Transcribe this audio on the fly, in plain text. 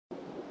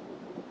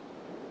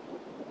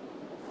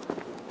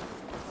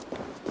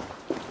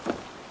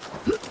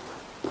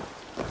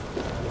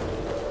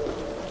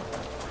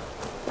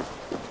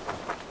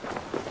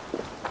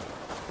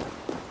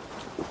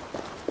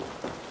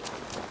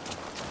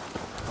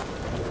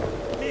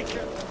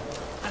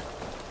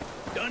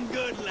done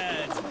good,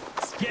 lads.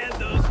 Scared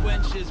those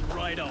wenches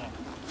right off.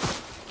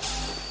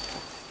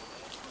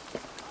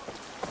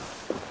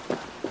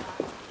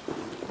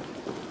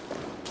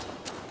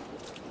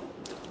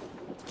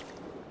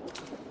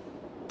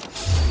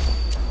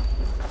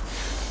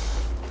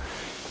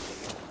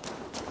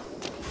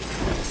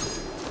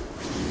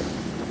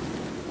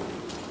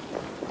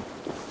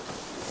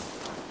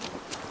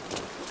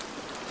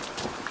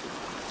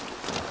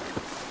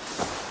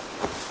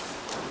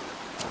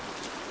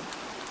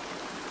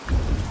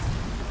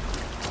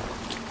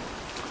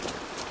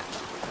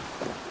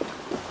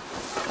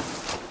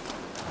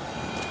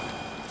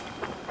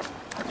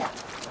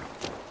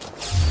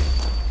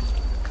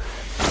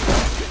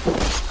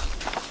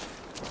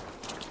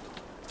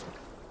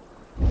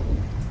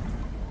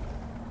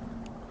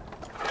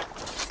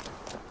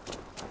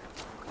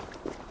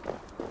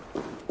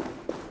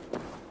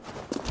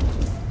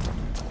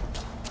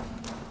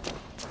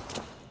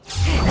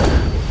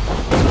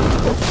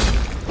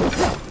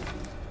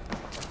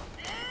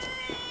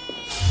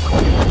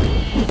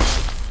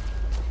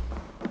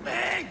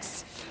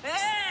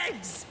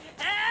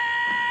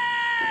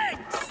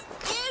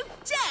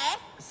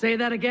 Say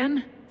that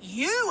again?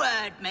 You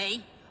heard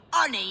me.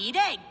 I need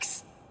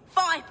eggs.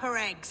 Viper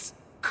eggs.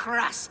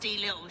 Crusty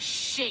little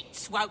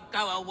shits won't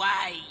go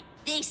away.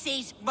 This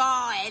is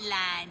my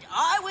land.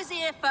 I was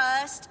here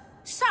first.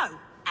 So,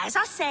 as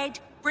I said,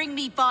 bring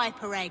me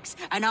viper eggs,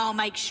 and I'll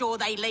make sure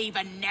they leave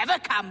and never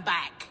come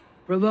back.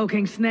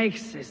 Provoking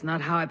snakes is not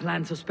how I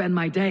plan to spend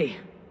my day.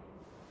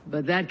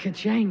 But that could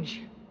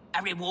change.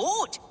 A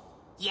reward?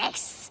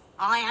 Yes,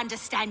 I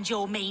understand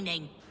your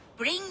meaning.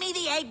 Bring me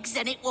the eggs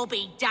and it will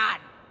be done.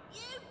 You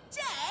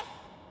dare?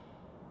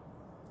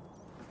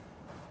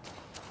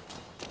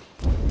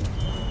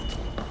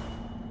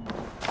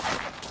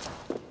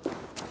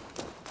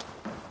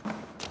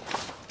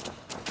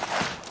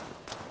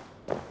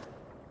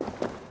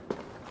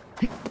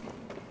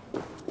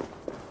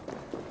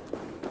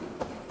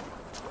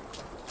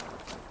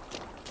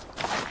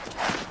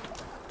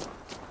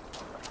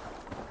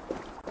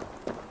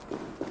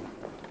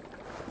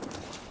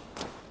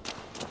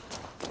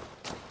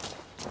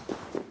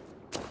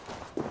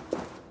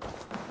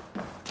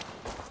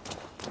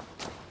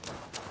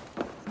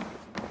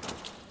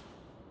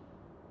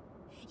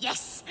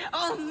 Yes!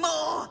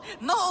 Oh,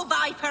 more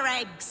viper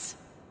eggs!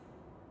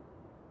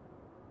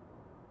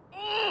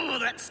 Oh,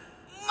 that's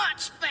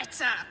much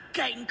better!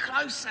 Getting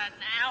closer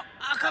now.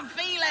 I can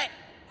feel it!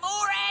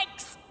 More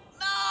eggs!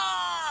 No!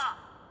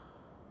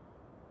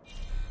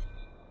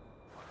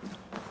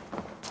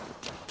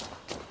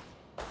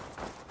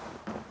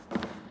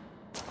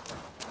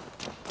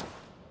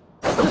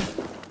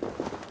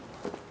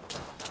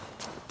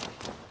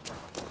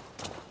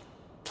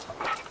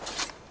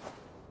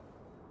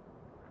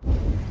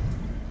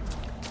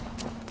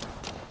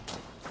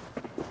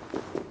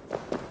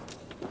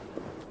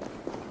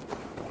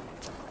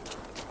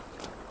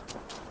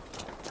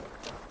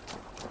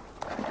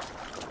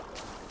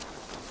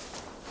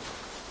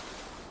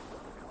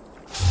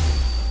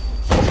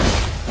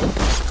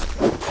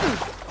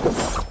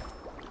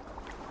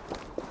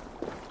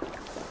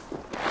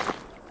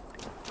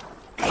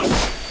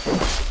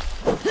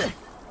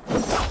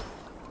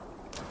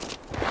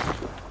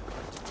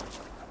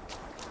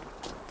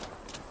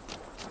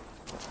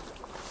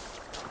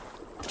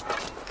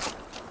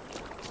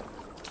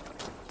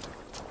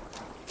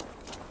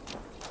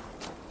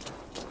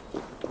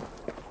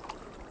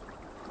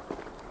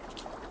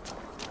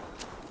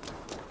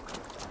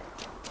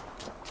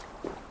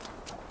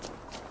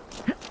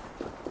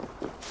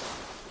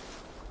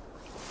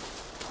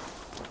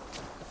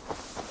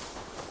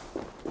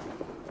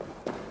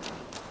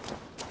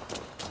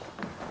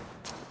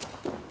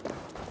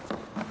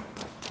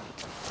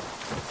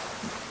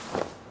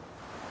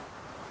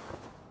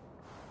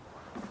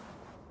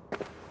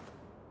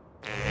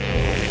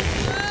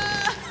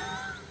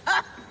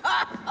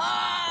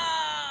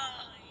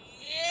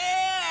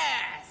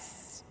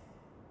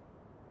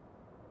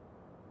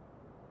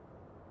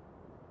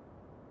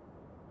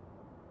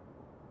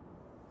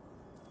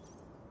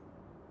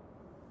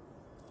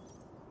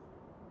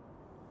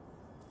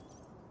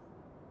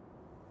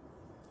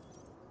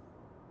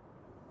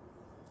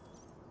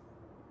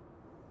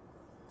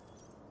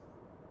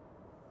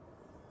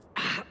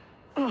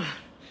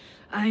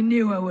 I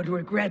knew I would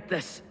regret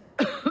this.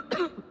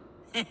 That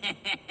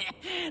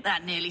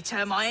nearly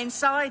turned my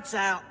insides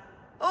out.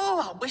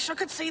 Oh, I wish I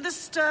could see the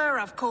stir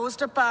I've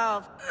caused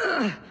above.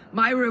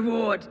 My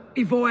reward,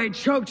 before I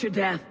choke to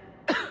death.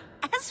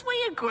 As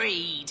we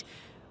agreed.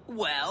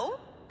 Well,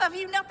 have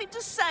you nothing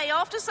to say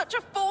after such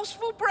a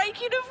forceful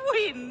breaking of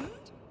wind?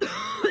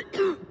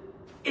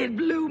 It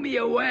blew me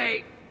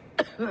away.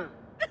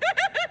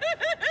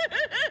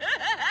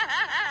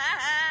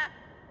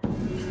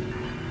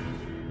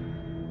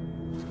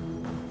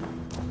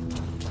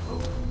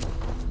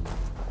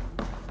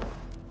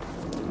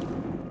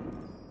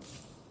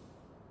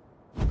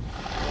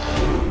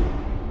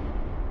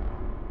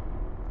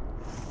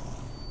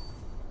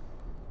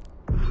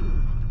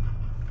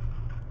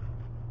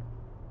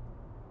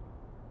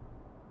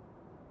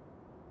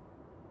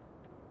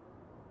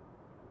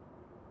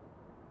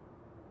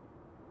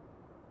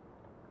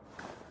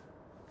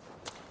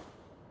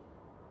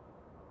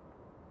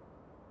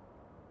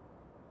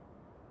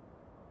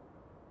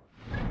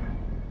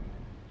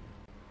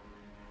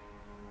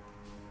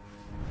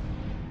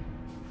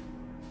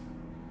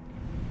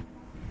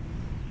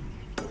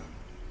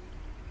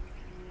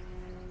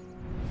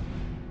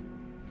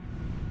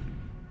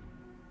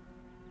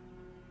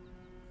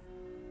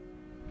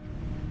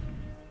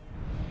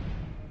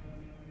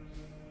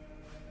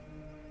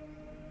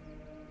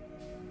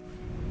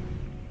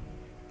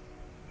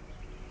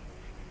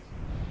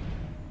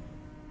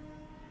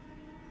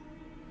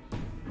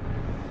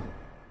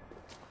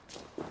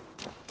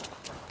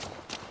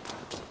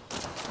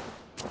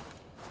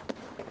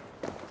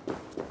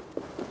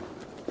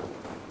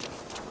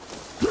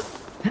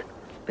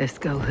 Best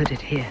go hood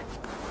it here.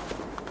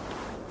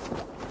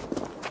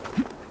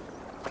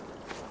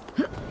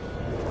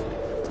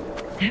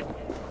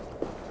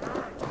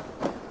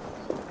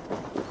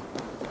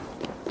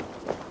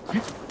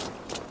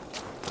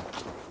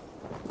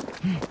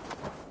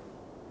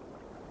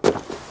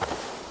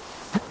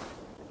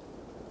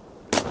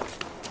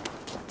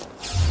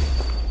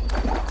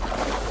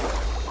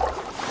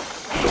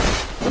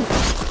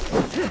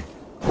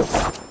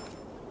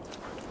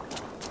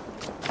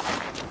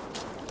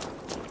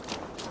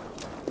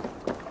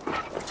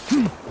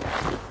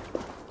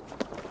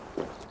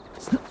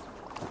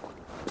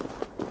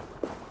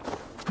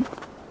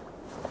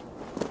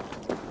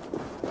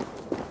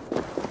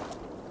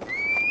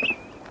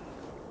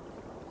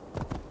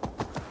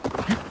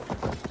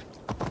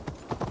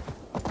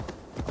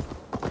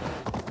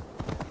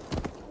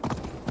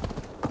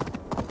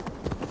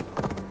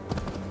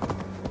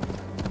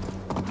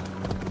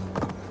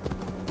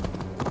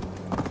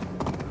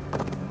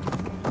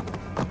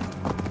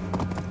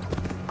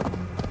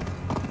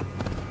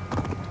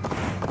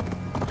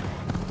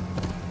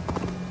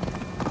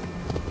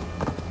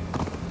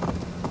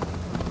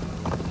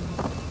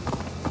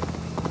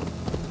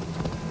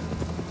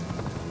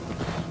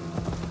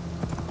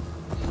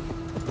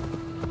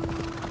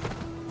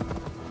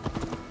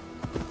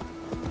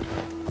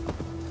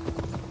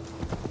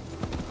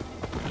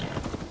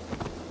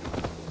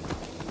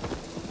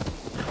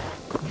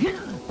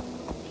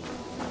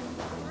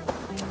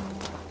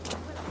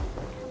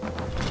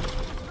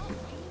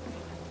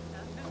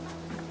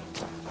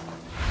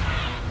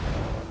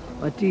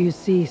 What do you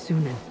see,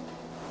 Sunan?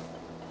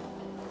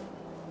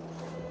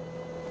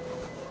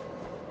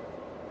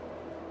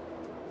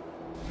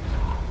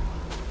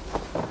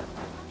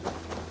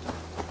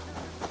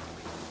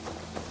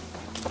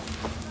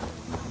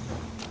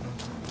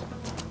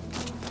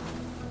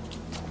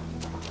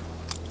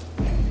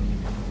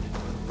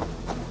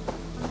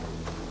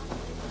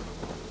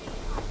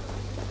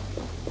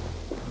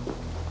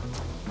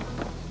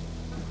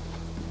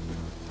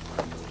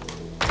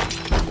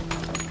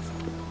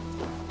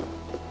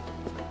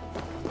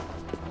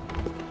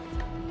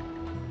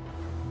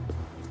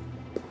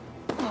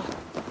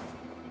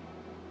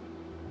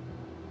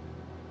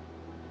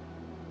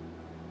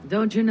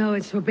 Don't you know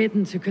it's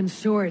forbidden to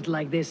consort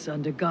like this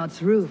under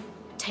God's roof?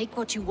 Take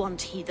what you want,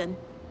 heathen.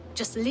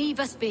 Just leave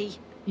us be.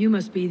 You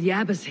must be the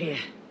abbess here.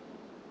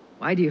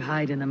 Why do you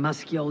hide in a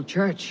musky old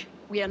church?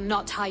 We are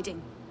not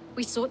hiding.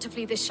 We sought to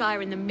flee the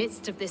Shire in the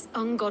midst of this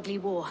ungodly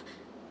war.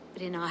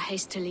 But in our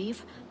haste to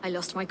leave, I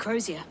lost my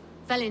crozier.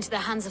 Fell into the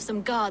hands of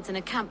some guards in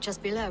a camp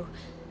just below.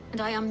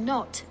 And I am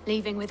not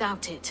leaving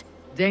without it.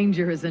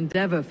 Dangerous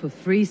endeavor for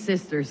 3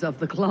 sisters of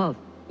the cloth.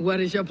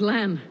 What is your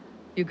plan?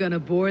 You gonna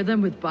bore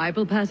them with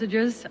Bible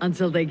passages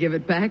until they give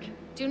it back?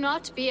 Do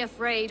not be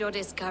afraid or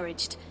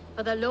discouraged,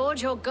 for the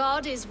Lord your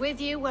God is with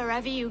you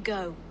wherever you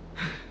go.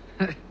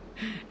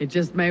 It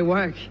just may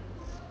work.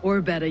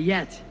 Or better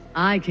yet,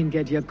 I can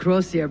get your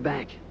crozier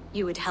back.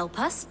 You would help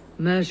us?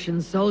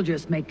 Mercian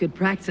soldiers make good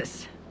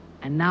practice.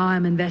 And now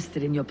I'm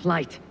invested in your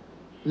plight.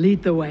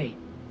 Lead the way.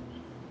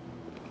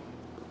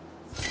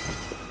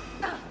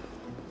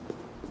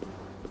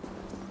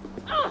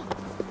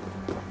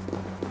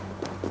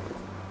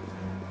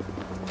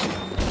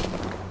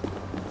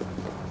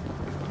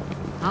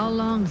 How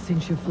long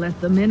since you've left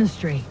the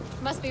ministry?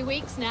 Must be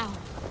weeks now.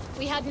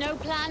 We had no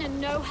plan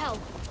and no help.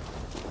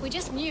 We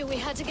just knew we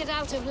had to get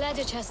out of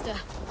Leicester.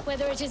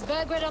 Whether it is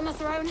Burgred on the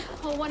throne,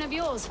 or one of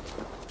yours,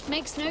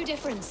 makes no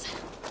difference.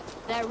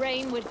 Their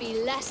reign would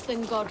be less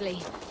than godly.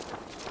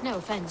 No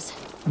offense.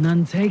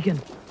 None taken.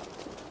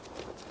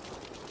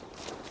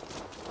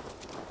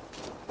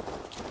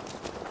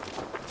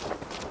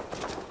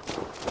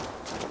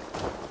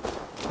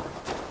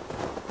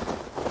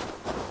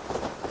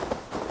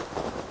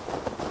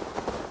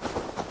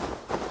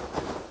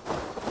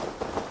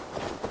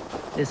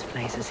 This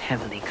place is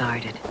heavily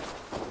guarded.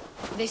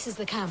 This is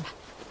the camp.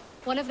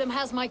 One of them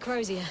has my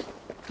crozier.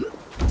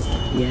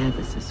 Yeah,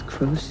 this is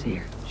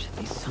crozier. Should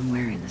be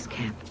somewhere in this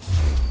camp.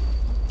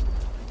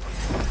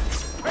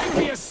 Bring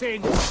me a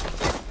sin!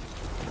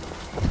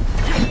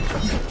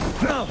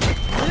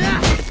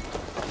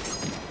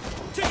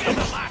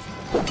 Together, lad!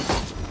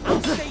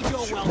 I'll save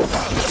your welcome!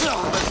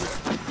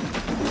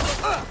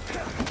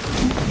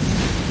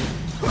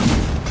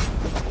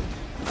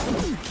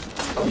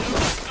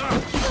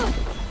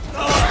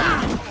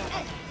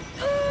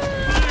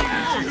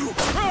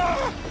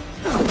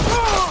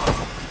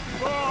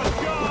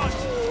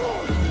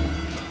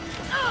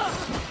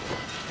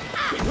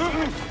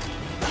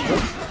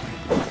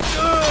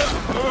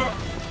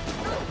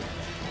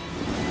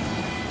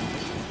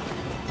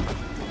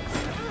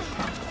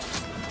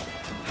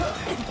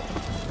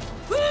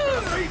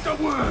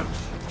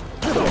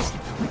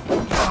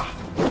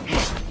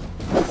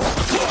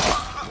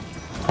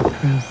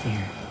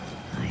 Crozier.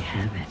 I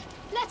have it.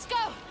 Let's go!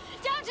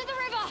 Down to the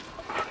river!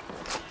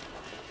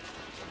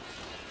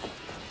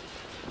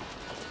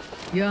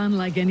 You're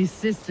unlike any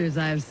sisters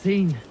I have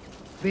seen.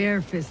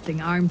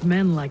 Bare-fisting armed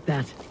men like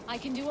that. I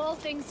can do all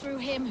things through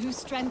him who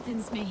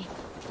strengthens me.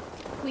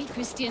 We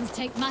Christians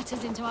take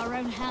matters into our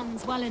own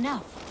hands well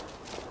enough.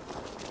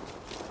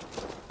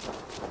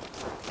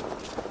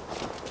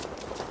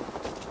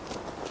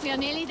 We are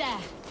nearly there.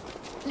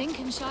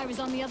 Lincolnshire is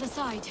on the other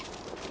side.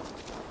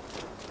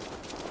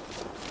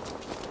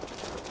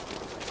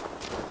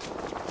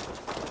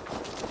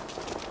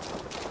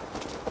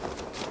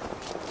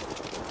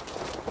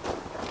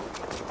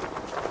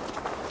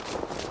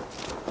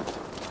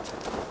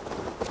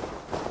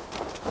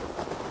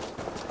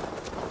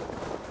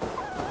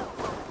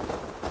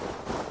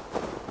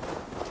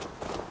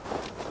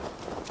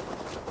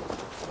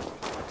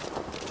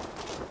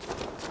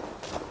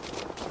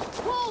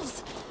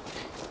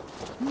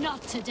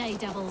 Not today,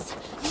 devils.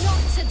 Not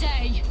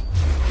today!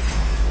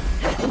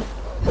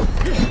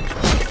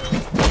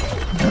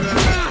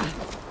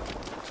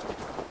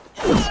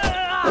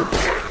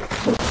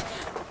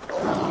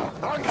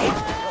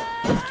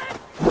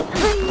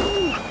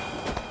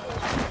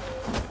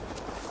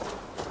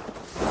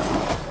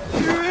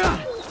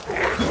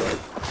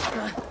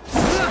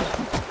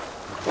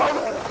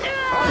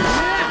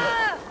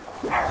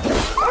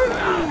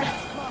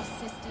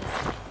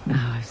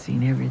 Now I've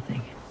seen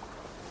everything.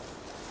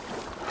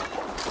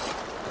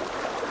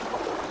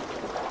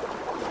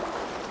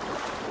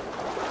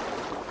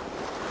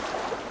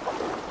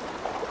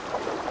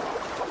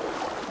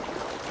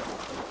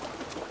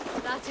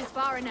 That is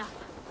far enough.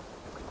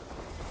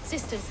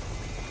 Sisters,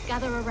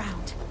 gather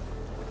around.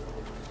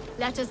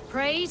 Let us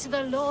pray to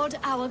the Lord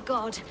our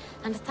God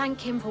and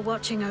thank him for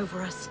watching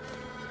over us.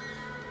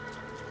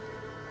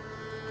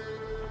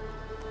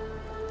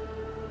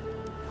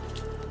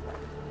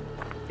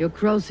 Your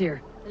crow's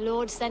here. The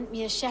Lord sent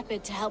me a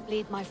shepherd to help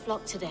lead my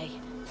flock today.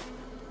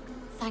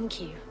 Thank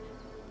you.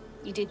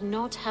 You did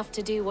not have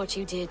to do what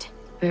you did.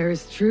 There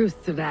is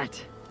truth to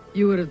that.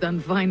 You would have done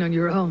fine on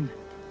your own.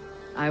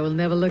 I will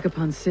never look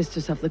upon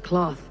Sisters of the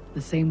Cloth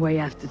the same way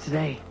after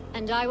today.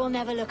 And I will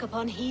never look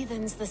upon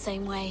heathens the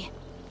same way.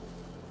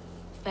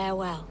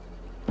 Farewell.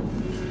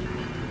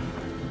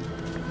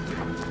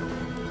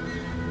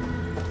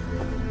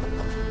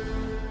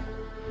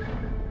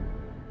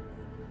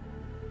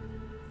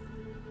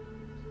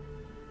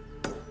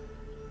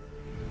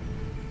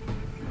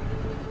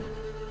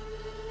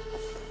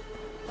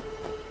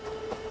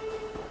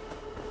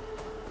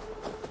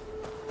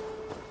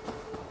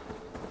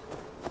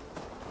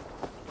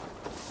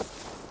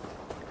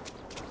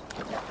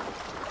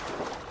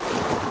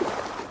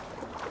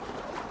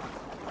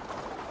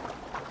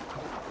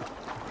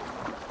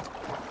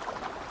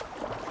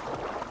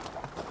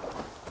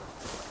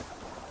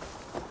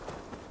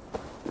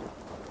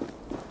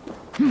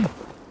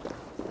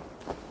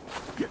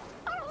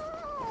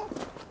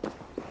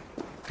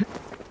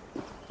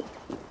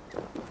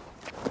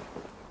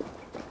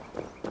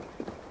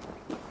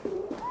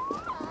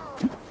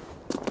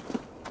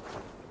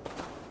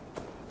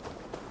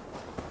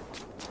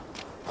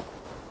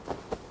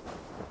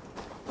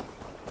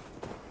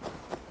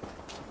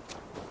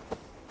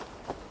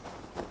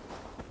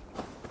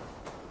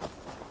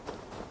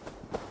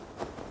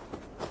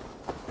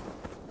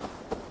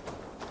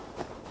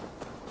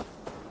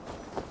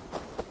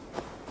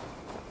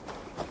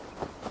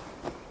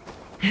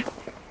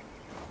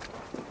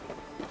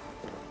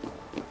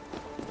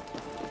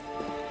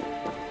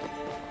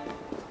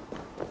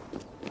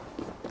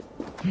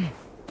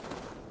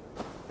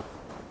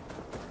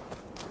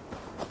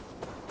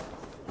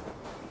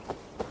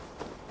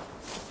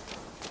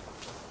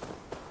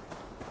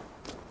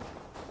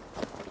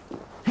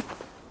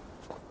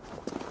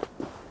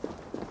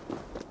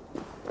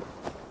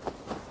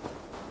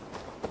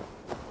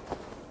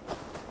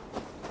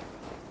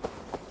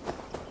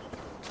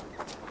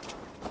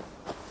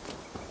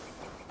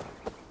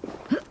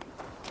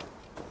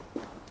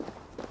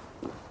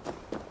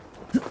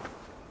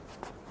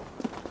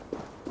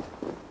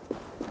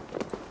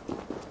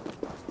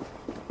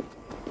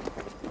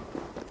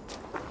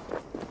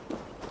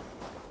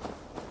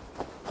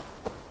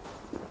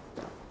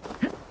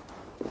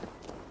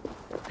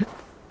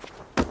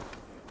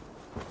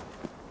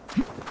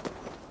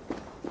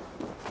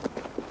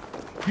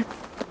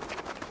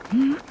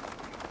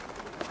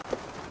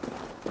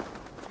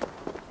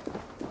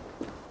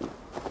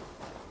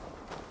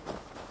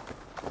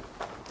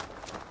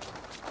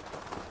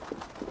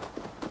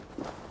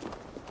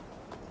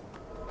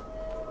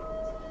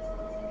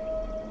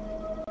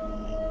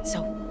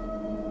 So,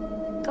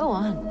 go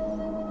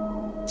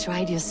on. Try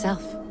it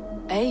yourself.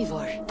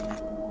 Eivor.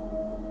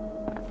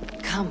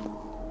 Come.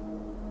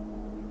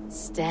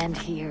 Stand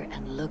here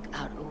and look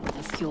out over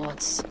the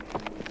fjords.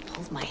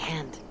 Hold my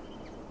hand.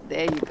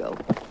 There you go.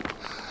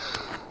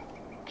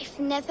 I've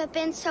never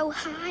been so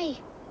high.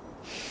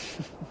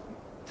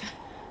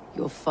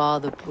 Your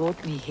father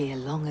brought me here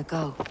long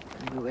ago,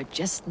 and we were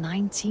just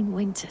 19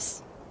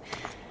 winters.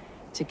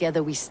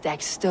 Together we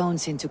stacked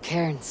stones into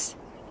cairns.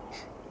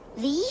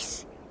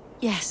 These?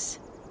 Yes.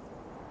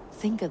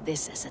 Think of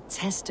this as a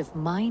test of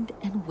mind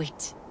and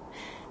wit.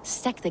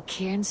 Stack the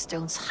cairn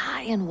stones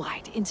high and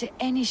wide into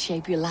any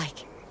shape you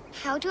like.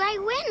 How do I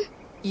win?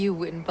 You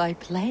win by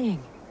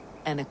playing.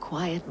 and a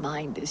quiet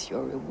mind is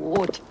your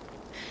reward.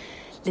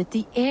 Let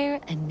the air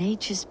and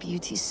nature's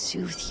beauty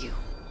soothe you.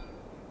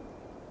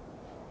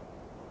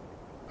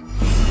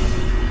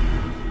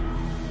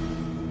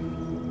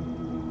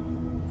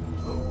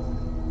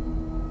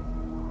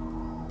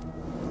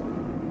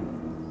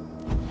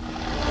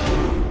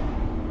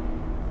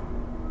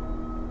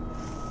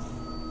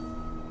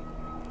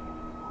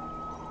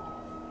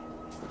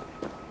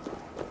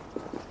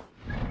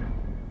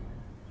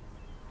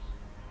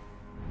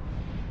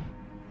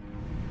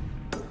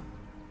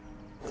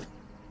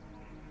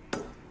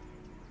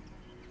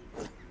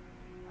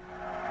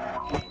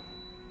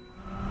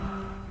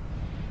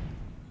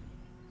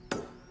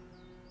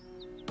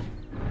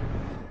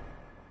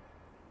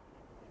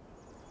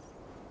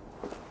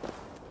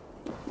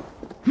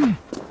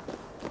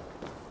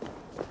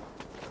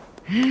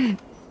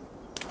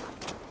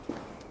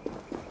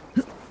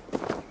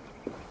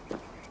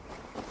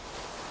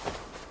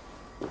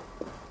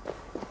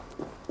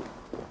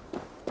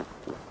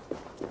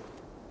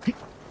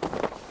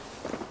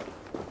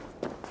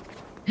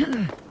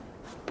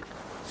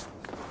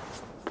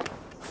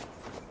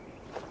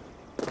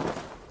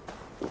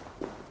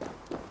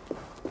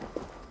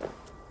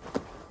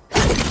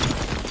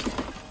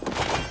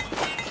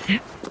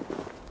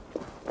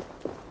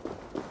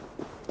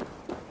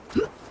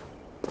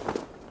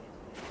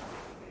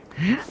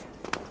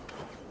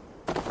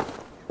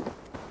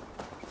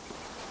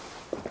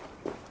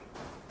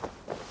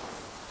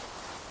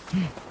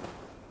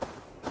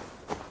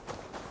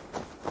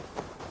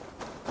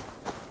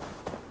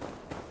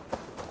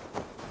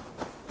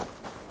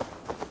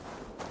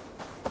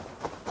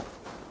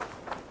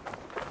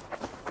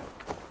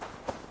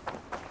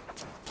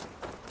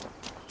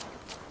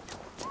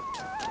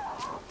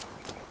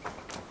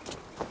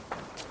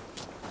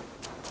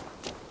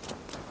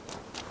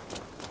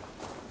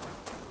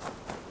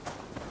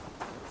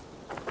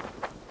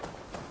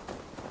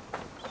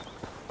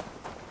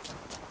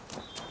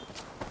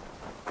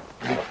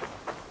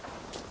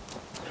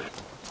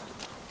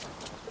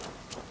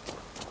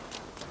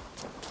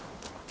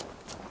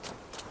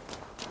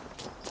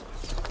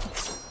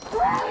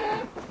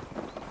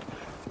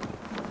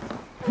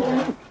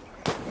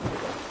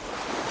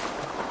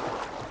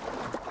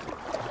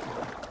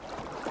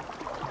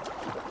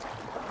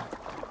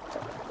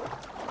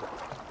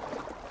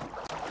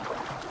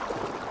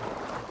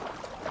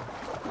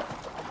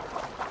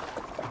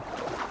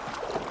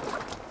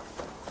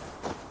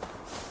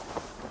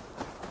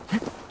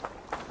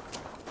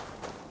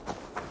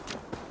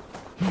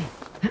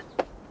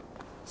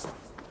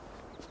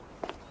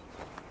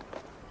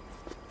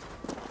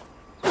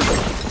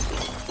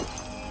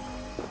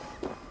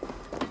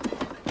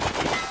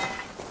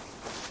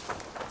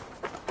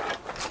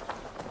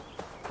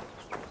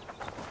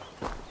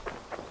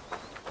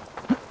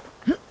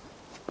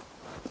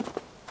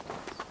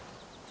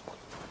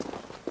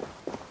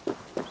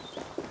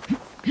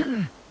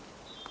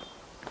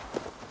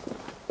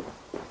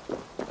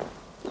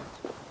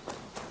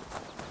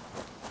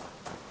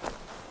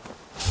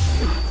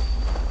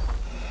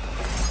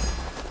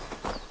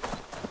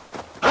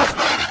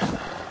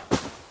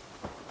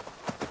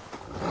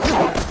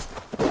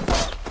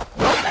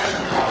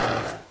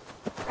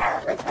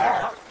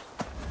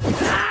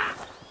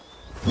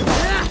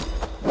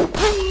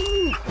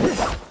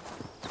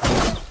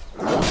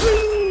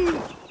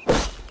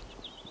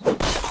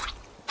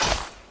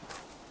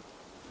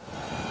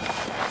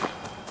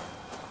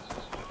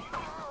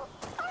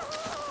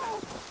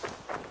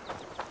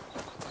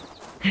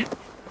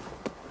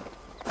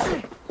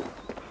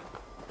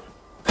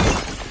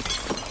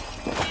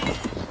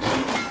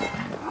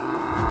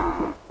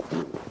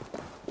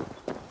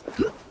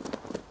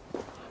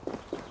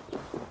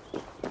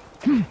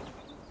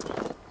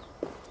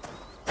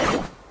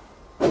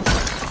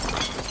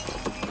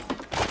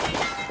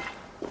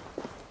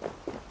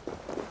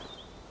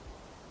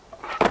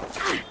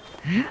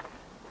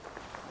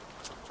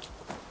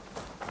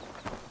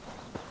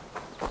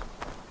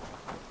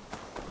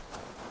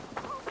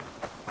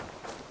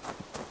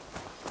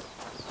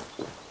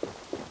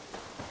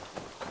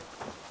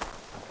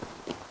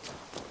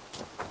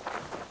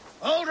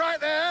 Hold right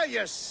there,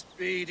 you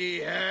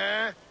speedy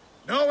hare.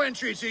 No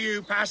entry to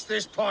you past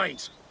this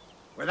point,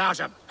 without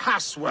a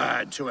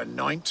password to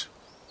anoint.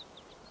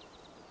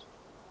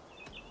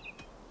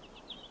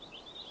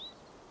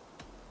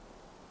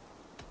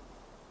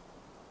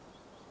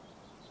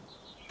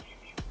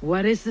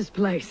 What is this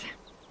place?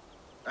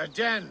 A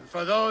den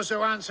for those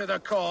who answer the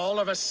call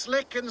of a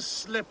slick and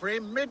slippery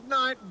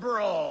midnight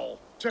brawl.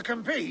 To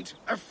compete,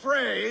 a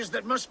phrase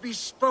that must be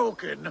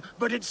spoken,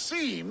 but it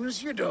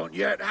seems you don't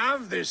yet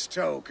have this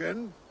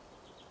token.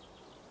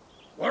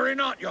 Worry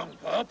not, young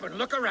pup, and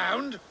look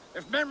around.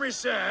 If memory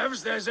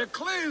serves, there's a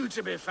clue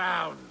to be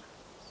found.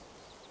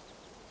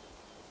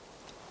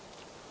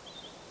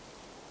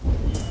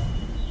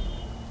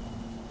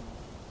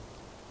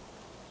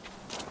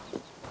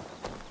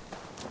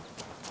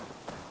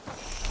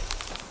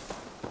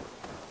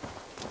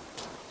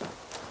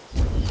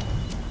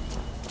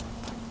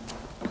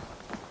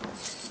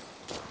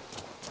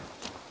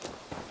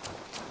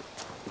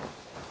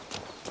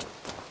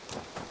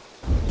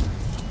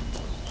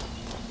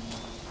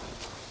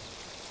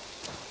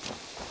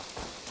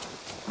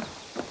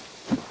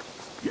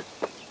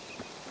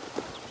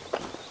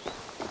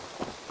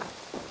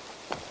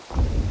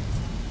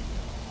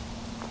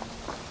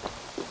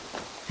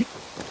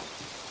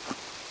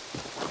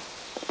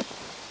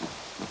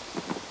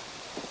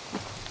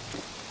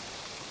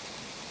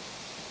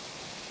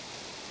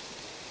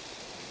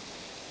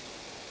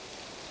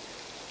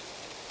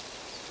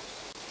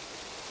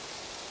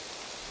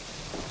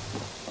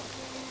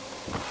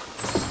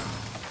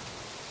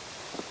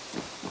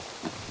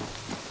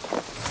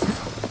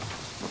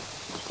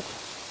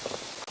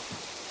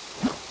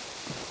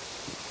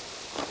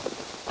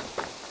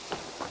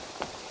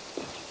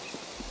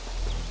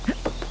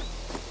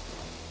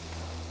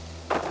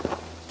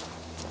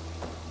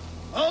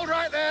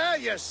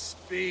 you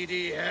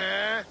speedy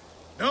hare.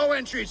 No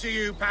entry to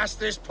you past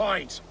this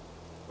point,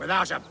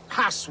 without a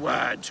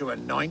password to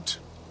anoint.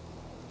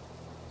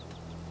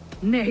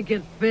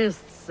 Naked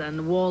fists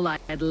and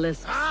wall-eyed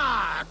lisps.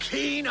 Ah,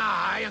 keen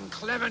eye and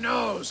clever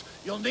nose.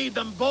 You'll need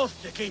them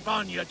both to keep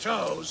on your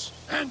toes.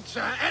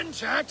 Enter,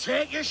 enter,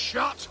 take your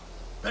shot.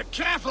 But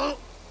careful,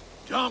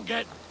 don't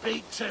get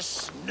beat to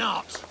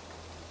snot.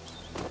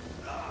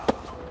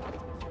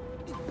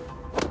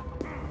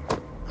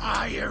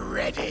 Are you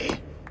ready?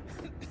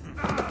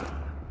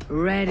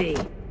 Ready.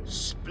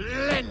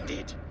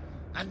 Splendid.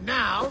 And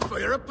now for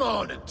your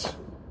opponent.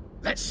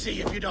 Let's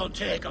see if you don't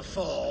take a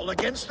fall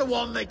against the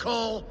one they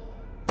call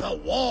the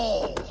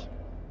Wall.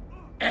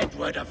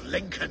 Edward of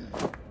Lincoln.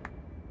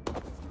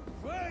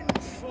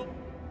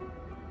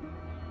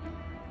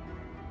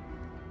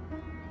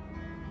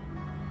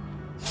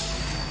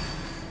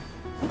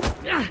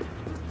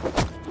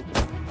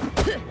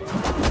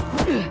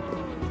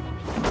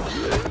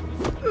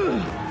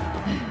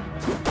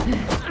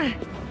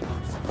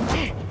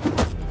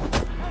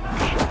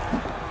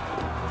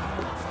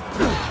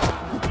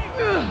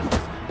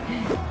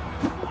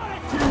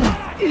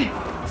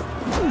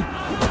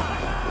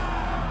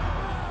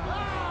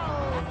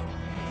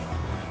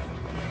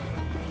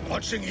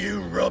 Watching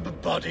you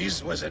rub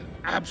bodies was an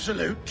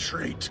absolute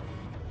treat.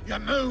 You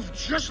moved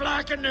just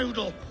like a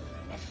noodle.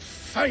 My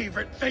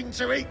favorite thing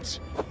to eat.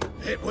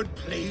 It would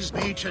please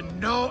me to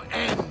no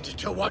end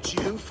to watch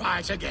you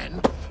fight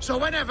again. So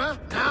whenever,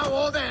 now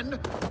or then,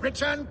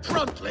 return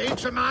promptly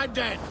to my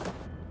den.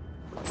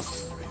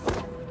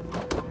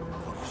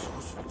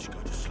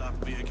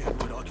 Me again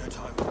when I get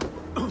home.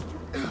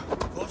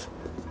 What?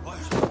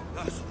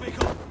 What? Speak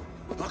up.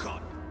 I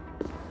can't.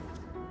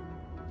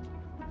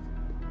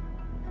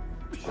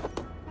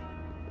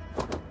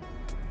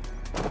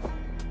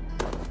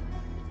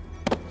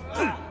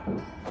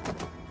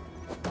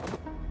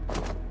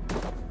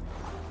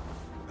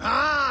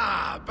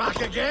 Ah,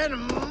 back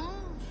again?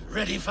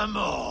 Ready for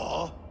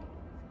more?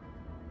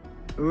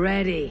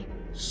 Ready.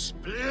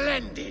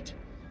 Splendid.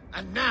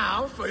 And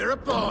now for your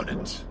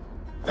opponent.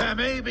 There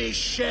may be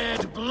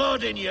shed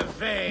blood in your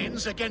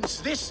veins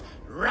against this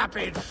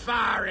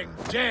rapid-firing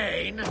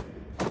Dane,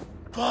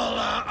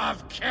 Buller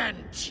of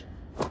Kent.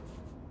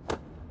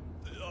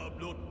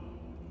 Blood.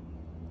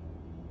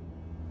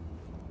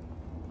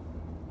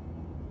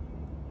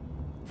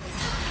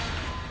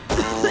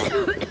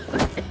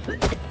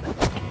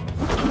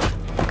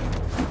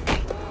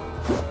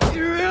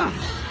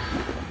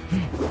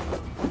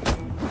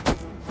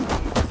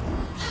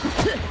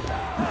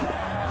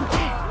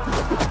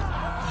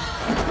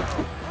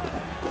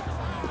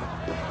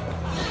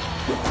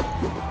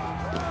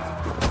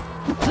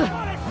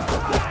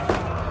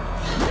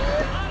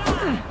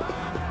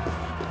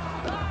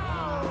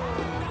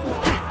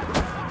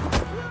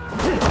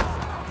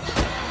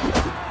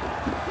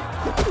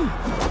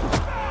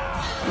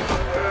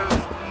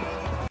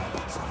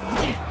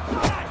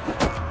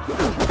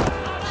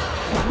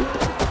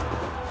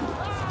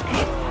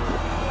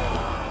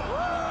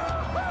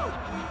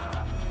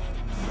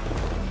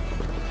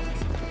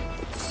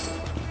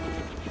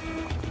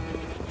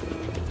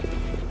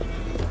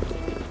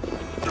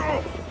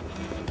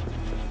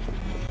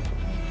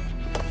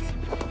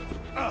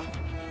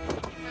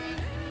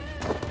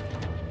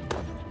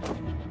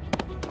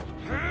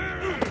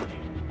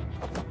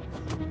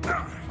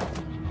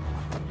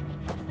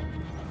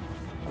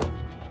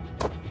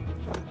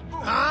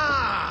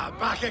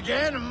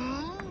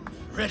 Again?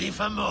 Ready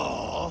for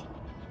more?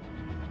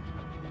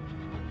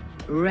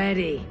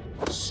 Ready.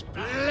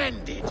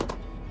 Splendid.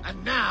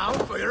 And now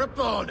for your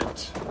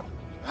opponent.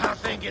 I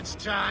think it's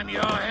time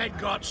your head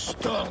got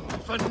stung,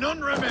 for none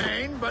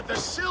remain but the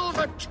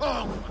silver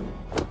tongue.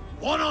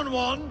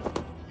 One-on-one,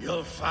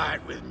 you'll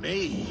fight with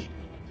me.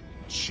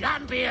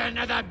 Champion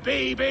of the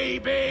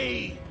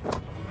BBB!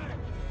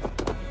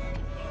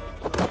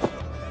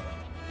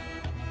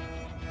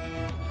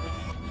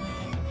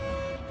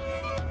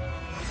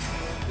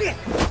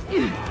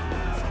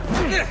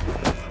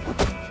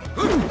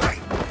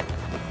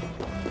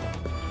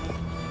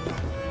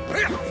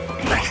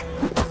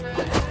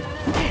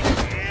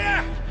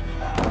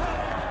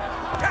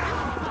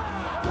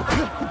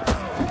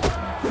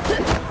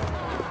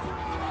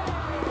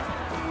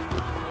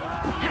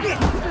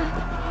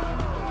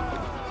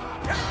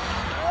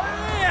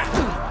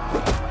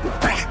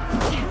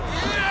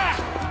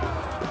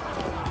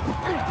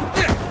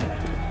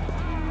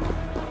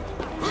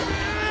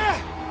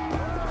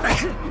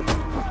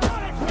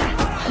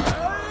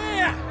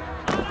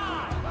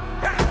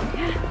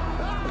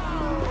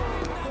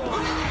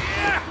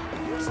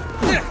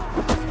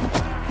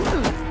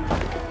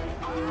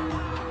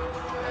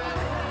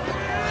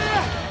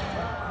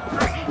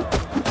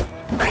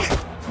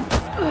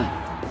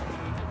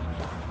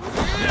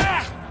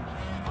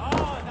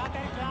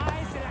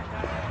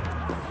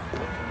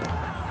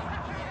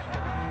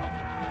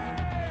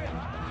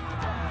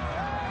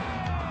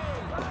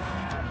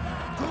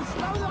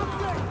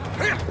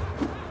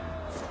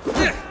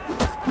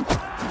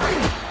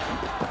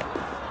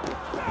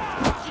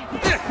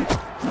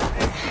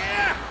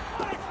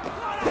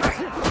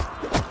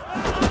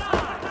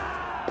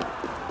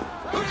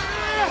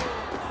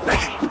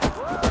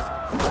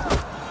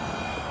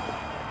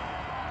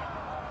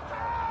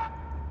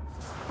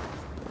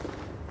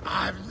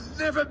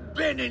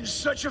 in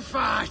such a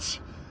fight.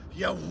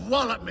 You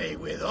wallop me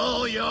with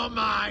all your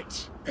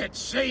might. It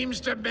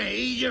seems to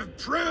me you've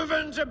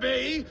proven to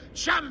be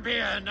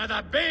champion of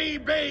the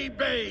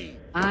BBB.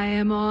 I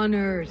am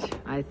honored,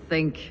 I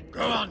think.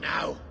 Go on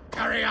now.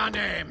 Carry our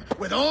name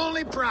with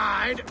only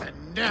pride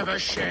and never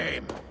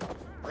shame.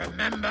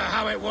 Remember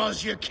how it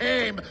was you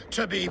came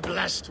to be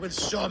blessed with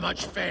so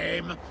much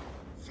fame.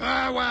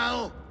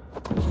 Farewell.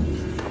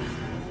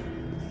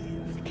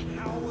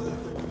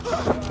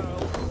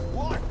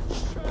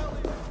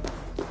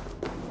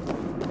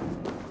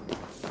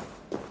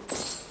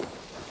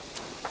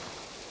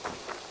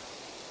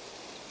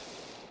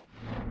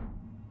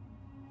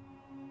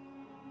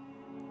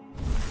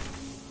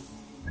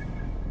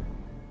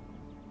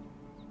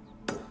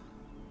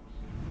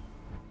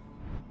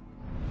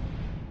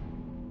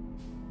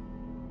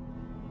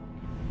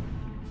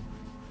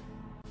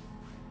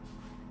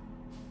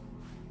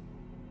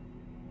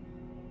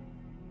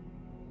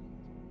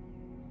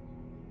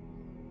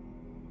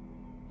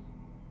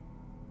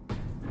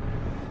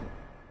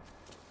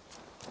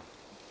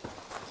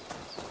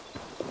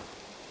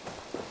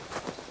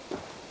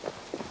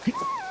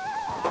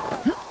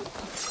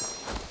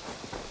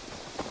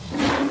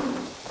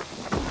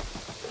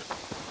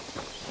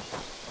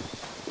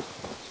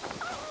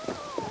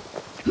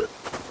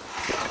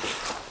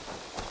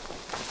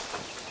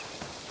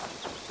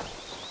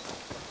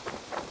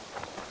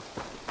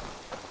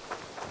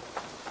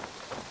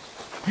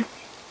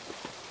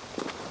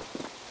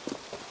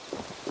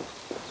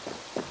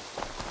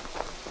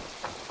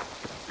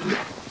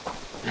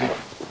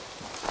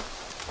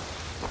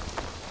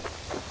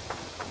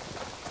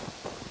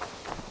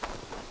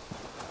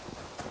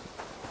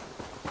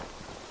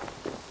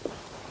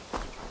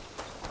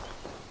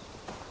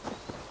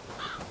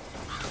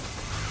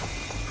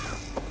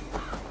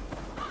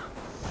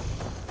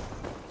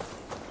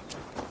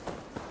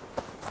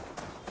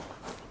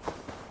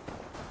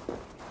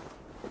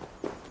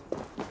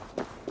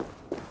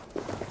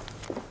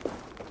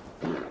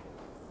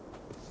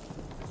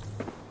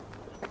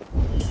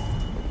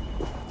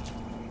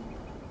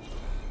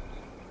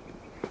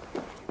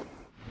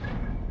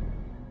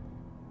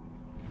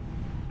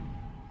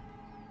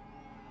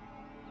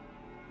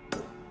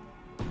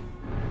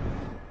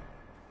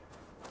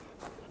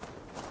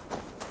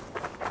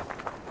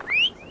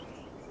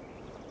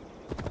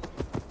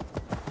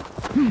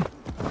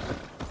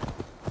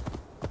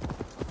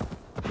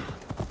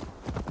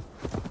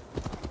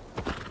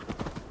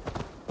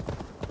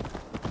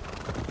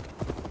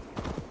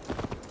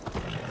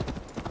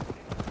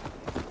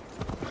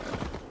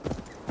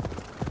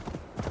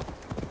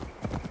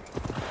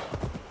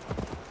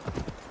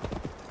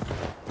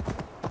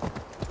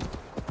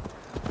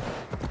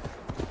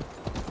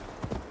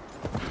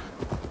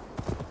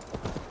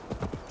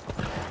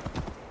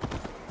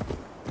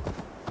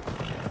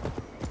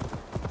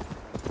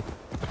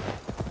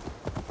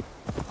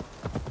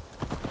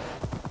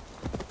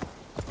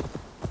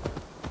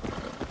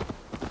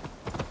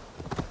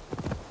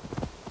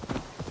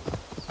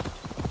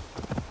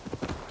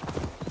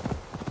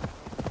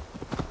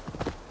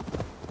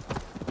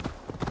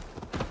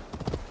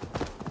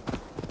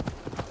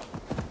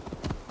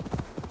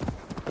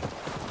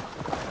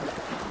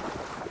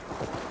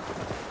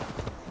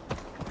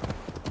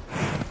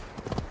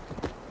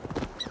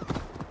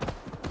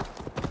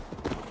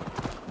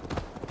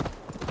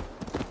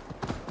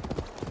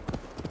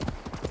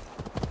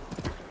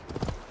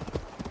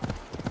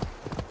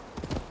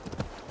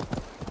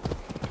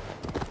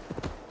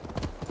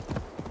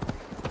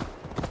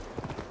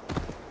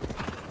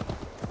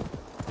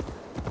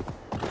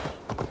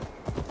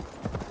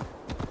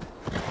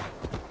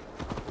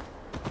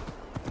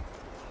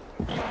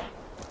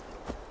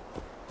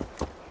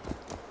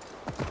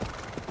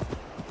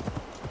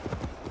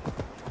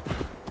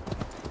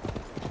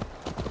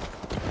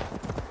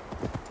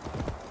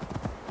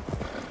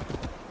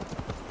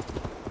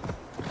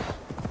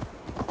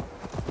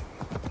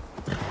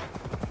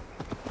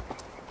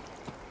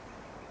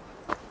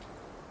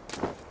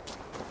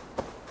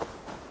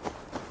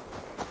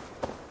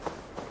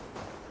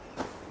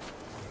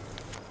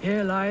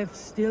 Here lieth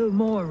still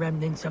more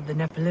remnants of the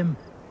Nephilim.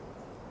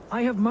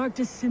 I have marked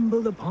a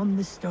symbol upon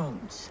the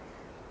stones,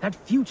 that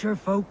future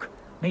folk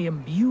may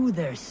imbue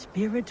their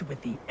spirit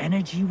with the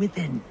energy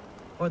within.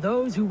 For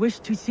those who wish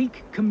to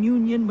seek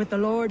communion with the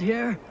Lord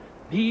here,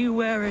 be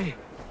wary,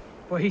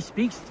 for he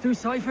speaks through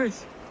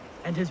ciphers,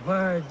 and his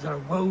words are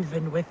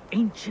woven with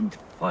ancient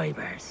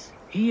fibers.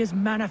 He is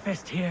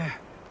manifest here.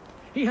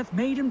 He hath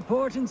made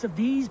importance of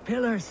these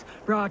pillars,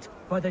 brought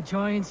by the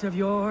giants of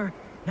yore,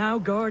 now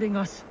guarding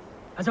us,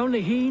 as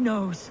only he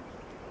knows.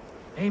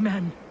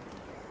 Amen.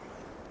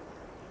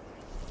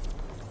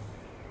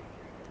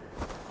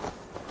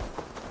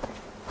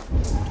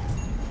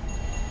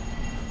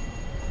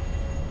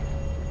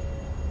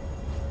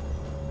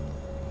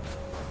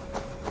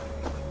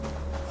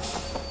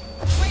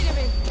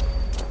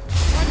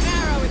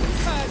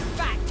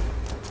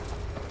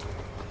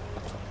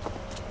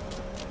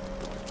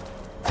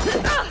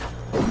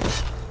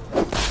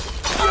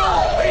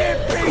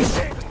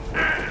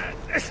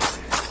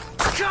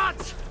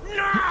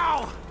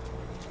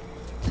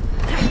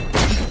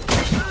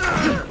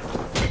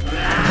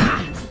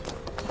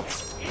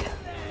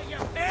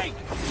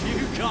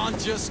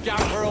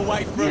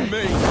 through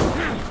me!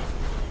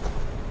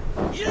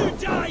 You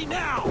die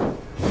now!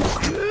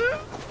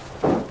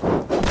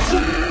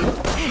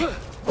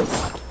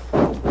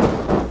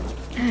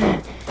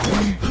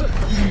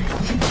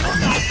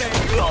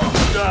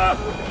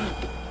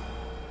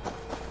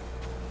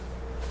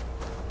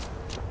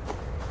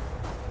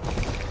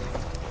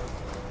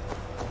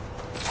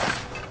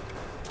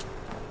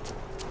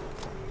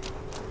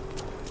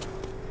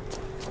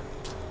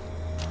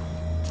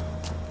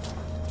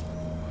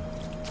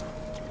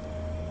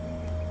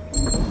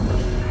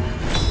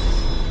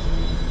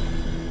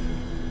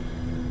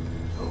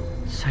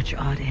 Such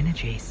odd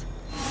energies,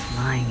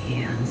 lying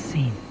here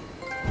unseen.